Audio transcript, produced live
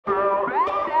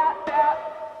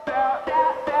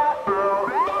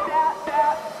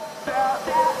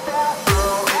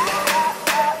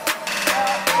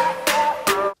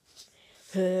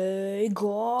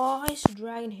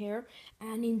here,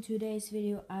 and in today's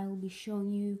video I'll be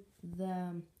showing you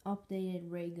the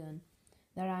updated Raygun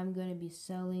that I'm gonna be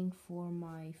selling for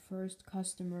my first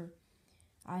customer.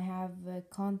 I have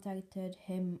contacted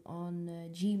him on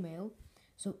Gmail,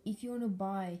 so if you want to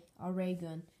buy a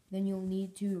Raygun, then you'll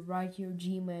need to write your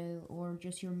Gmail or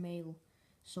just your mail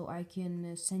so I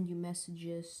can send you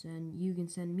messages and you can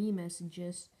send me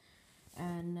messages.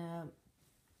 And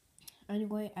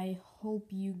anyway, I hope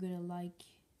you're gonna like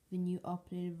the new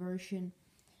updated version.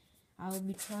 I'll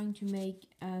be trying to make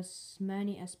as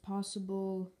many as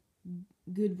possible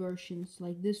good versions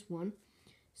like this one.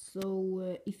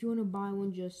 So if you want to buy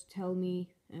one, just tell me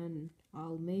and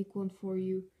I'll make one for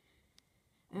you.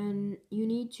 And you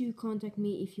need to contact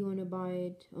me if you want to buy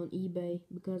it on eBay,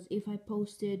 because if I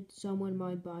post it, someone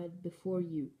might buy it before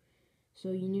you.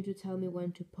 So you need to tell me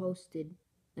when to post it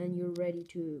and you're ready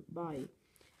to buy it.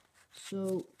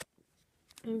 So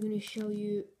I'm going to show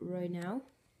you right now.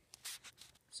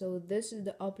 So this is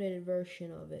the updated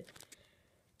version of it.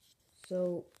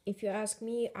 So if you ask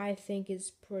me, I think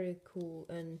it's pretty cool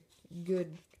and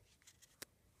good.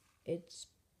 It's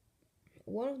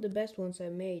one of the best ones I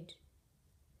made.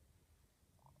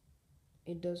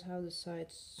 It does have the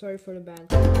sights. Sorry for the bad.